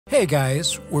Hey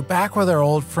guys, we're back with our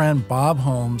old friend Bob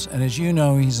Holmes, and as you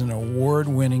know, he's an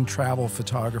award-winning travel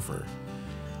photographer.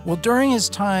 Well, during his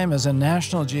time as a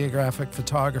National Geographic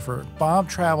photographer, Bob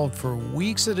traveled for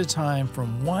weeks at a time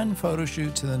from one photo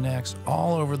shoot to the next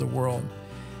all over the world.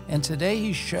 And today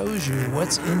he shows you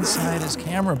what's inside his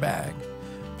camera bag,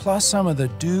 plus some of the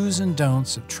do's and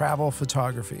don'ts of travel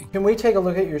photography. Can we take a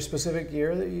look at your specific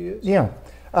gear that you use? Yeah.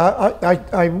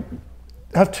 I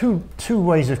have two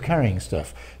ways of carrying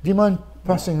stuff. Do you mind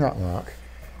passing that, Mark?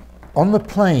 On the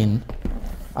plane,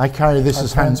 I carry this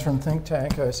as hands from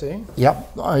ThinkTANK, I see.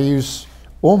 Yep, I use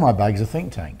all my bags of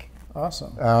ThinkTANK.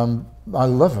 Awesome. I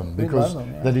love them because love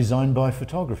them, yeah. they're designed by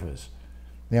photographers.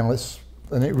 You know,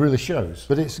 and it really shows.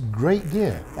 But it's great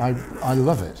gear. I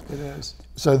love it. It is.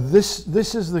 So this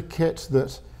is the kit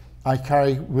that I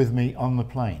carry with me on the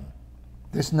plane.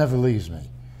 This never leaves me.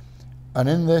 And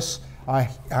in this, I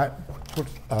put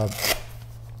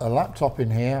a laptop in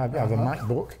here. I have a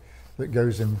MacBook that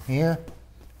goes in here.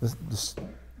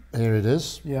 Here it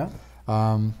is. Yeah.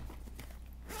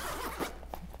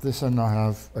 This and I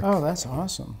have that's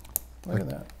awesome. Look at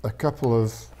that. A couple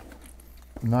of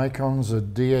Nikons, a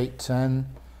D810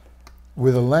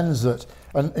 with a lens that,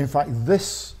 and in fact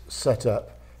this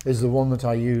setup is the one that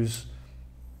I use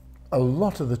a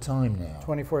lot of the time now.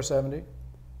 2470?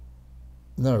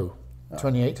 No,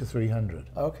 28 to 300.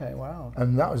 Okay, wow.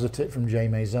 And that was a tip from Jay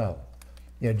Maisel.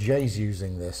 Yeah, Jay's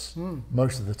using this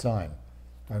most of the time.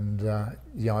 And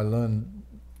yeah, I learned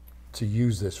to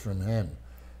use this from him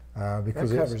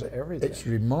because it covers everything. It's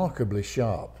remarkably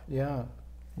sharp. Yeah.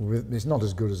 It's not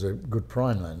as good as a good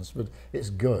prime lens, but it's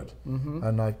good.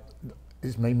 And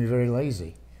it's made me very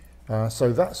lazy.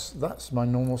 So that's my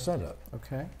normal setup.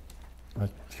 Okay. I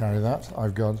carry that.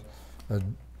 I've got a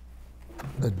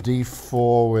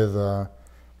D4 with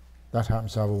that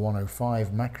happens to have a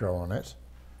 105 macro on it.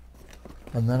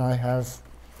 And then I have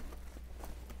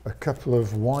a couple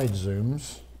of wide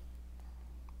zooms,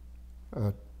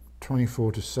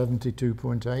 24 to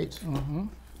 72.8.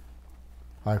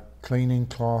 I have cleaning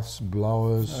cloths,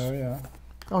 blowers. Oh yeah.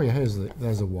 Oh yeah,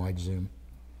 there's a wide zoom,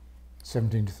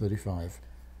 17 to 35.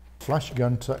 Flash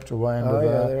gun tucked away under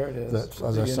there. Oh yeah, there it is. That,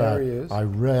 as I say, I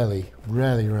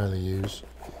rarely use.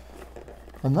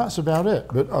 And that's about it.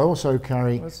 But I also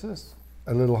carry What's this?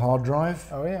 a little hard drive.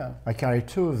 Oh yeah. I carry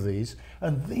two of these.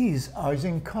 And these, I was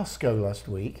in Costco last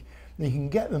week. And you can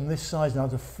get them this size now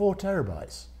to 4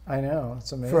 terabytes. I know,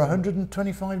 it's amazing. For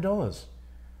 $125.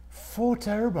 4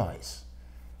 terabytes.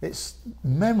 Its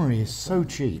memory is so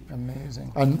cheap.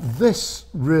 Amazing. And this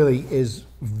really is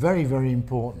very, very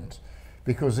important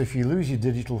because if you lose your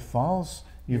digital files,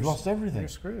 you've lost everything. You're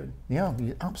screwed. Yeah,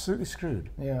 you're absolutely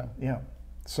screwed. Yeah. Yeah.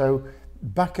 So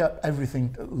back up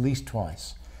everything at least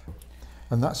twice.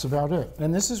 And that's about it.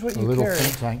 And this is what you carry. A little carry.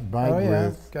 ThinkTANK bag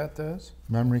with got those.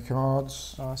 memory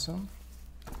cards. Awesome.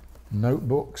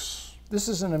 Notebooks. This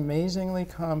is an amazingly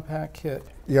compact kit.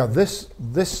 Yeah, this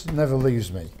never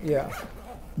leaves me. Yeah.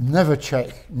 Never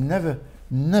check, never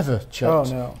check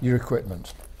your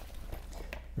equipment.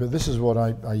 But this is what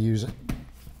I use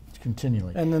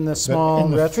continually. And then the small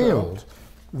in the retro. field,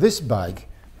 this bag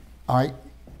I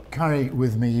carry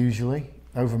with me usually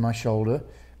over my shoulder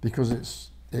because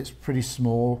it's pretty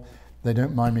small. They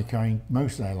don't mind me carrying,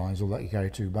 most airlines will let you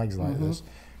carry 2 bags like this.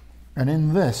 And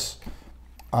in this,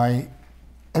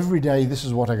 every day this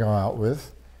is what I go out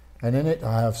with. And in it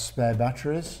I have spare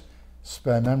batteries,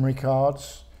 spare memory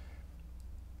cards,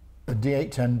 a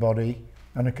D810 body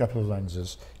and a couple of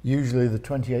lenses. Usually the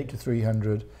 28 to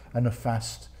 300 and a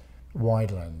fast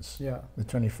wide lens. Yeah.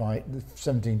 The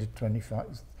 17 to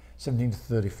 25. 17 to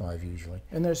 35 usually.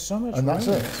 And there's so much room. And that's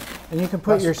it. And you can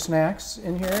put your snacks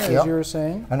in here, as you were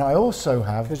saying. And I also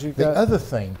have the other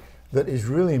thing that is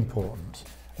really important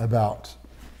about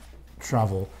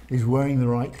travel is wearing the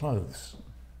right clothes.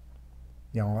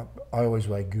 You know, I always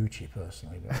wear Gucci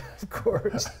personally. Of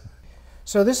course.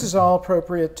 So this is all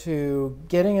appropriate to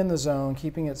getting in the zone,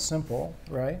 keeping it simple,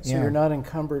 right? So you're not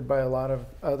encumbered by a lot of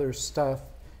other stuff.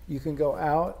 You can go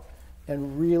out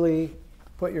and really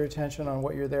put your attention on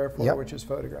what you're there for, which is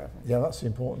photographing. Yeah, that's the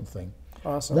important thing.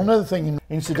 Awesome. One other thing,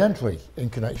 incidentally, in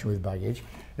connection with baggage,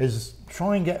 is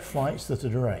try and get flights that are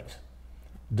direct.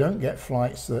 Don't get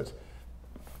flights that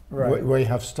where you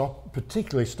have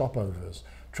particularly stopovers.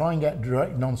 Try and get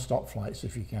direct non-stop flights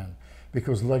if you can,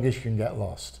 because luggage can get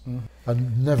lost.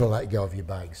 And never let go of your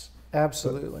bags.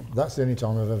 Absolutely. But that's the only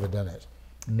time I've ever done it.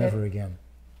 Never again.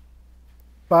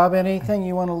 Bob, anything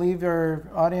you want to leave our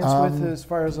audience with as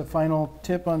far as a final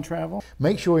tip on travel?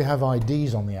 Make sure you have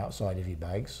IDs on the outside of your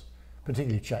bags,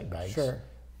 particularly check bags. Sure.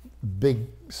 Big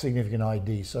significant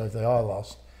IDs, so if they are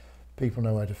lost, people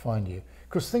know where to find you.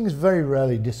 because things very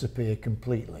rarely disappear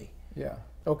completely. Yeah.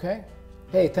 Okay.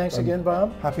 Hey, thanks again,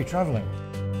 Bob. Happy traveling.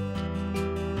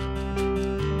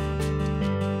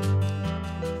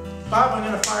 Bob, I'm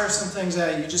going to fire some things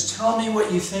at you. Just tell me what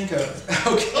you think of,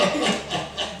 okay?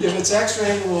 If it's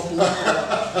X-ray, we'll blow it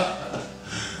up.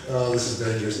 Oh, this is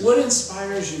dangerous. What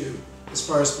inspires you as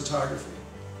far as photography?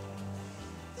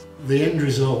 The end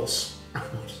results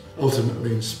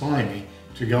ultimately inspire me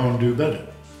to go and do better.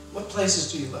 What places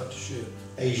do you love to shoot?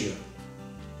 Asia.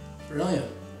 Brilliant.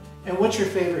 And what's your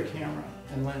favorite camera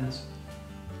and lens?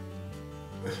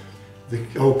 The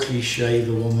old cliche,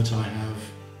 the one that I have.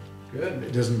 Good.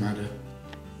 It doesn't matter.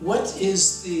 What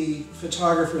is the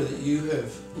photographer that you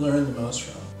have learned the most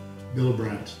from? Bill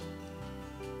Brandt.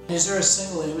 Is there a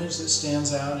single image that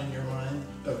stands out in your mind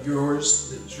of yours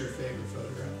that's your favorite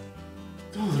photograph?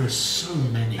 Oh, there are so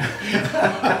many.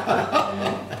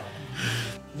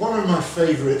 One of my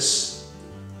favorites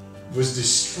was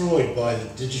destroyed by the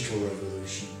digital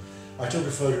revolution. I took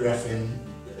a photograph in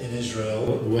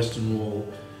Israel at the Western Wall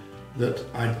that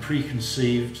I'd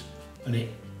preconceived, and it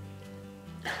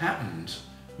happened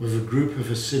with a group of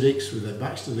Hasidics with their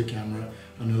backs to the camera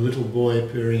and a little boy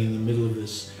appearing in the middle of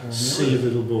this sea of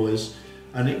little boys,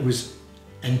 and it was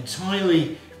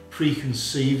entirely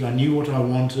preconceived. I knew what I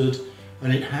wanted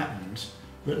and it happened,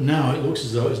 but now it looks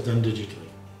as though it's done digitally.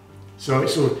 So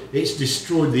it's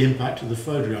destroyed the impact of the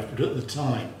photograph, but at the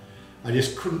time I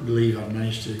just couldn't believe I'd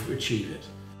managed to achieve it.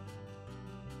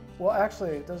 Well,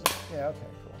 actually it doesn't, yeah, okay,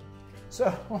 cool. So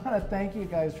I want to thank you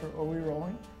guys for, are we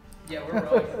rolling? Yeah, we're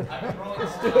rolling. I'm rolling.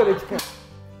 Let's do it again.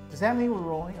 Does that mean we're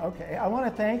rolling? Okay. I want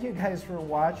to thank you guys for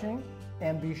watching,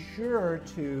 and be sure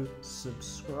to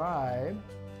subscribe.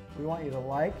 We want you to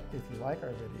like if you like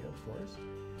our video, of course.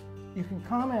 You can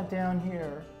comment down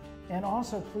here, and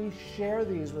also please share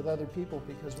these with other people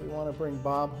because we want to bring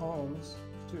Bob Holmes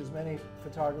to as many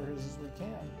photographers as we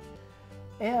can.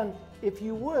 And if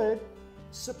you would,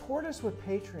 support us with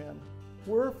Patreon.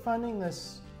 We're funding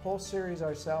this whole series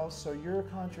ourselves, so your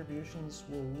contributions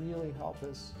will really help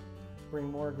us bring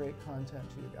more great content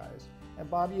to you guys. And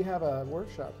Bob, you have a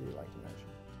workshop that you'd like to mention.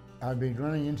 I've been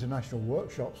running international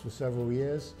workshops for several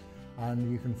years, and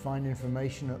you can find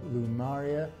information at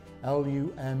Lumaria, Lumaria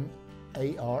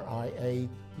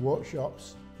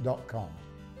workshops.com.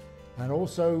 And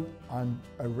also, I'm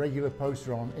a regular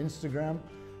poster on Instagram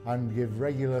and give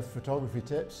regular photography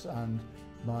tips, and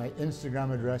my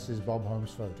Instagram address is Bob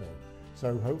Holmes Photo.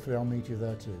 So hopefully I'll meet you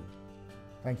there too.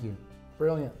 Thank you.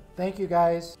 Brilliant. Thank you,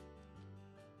 guys.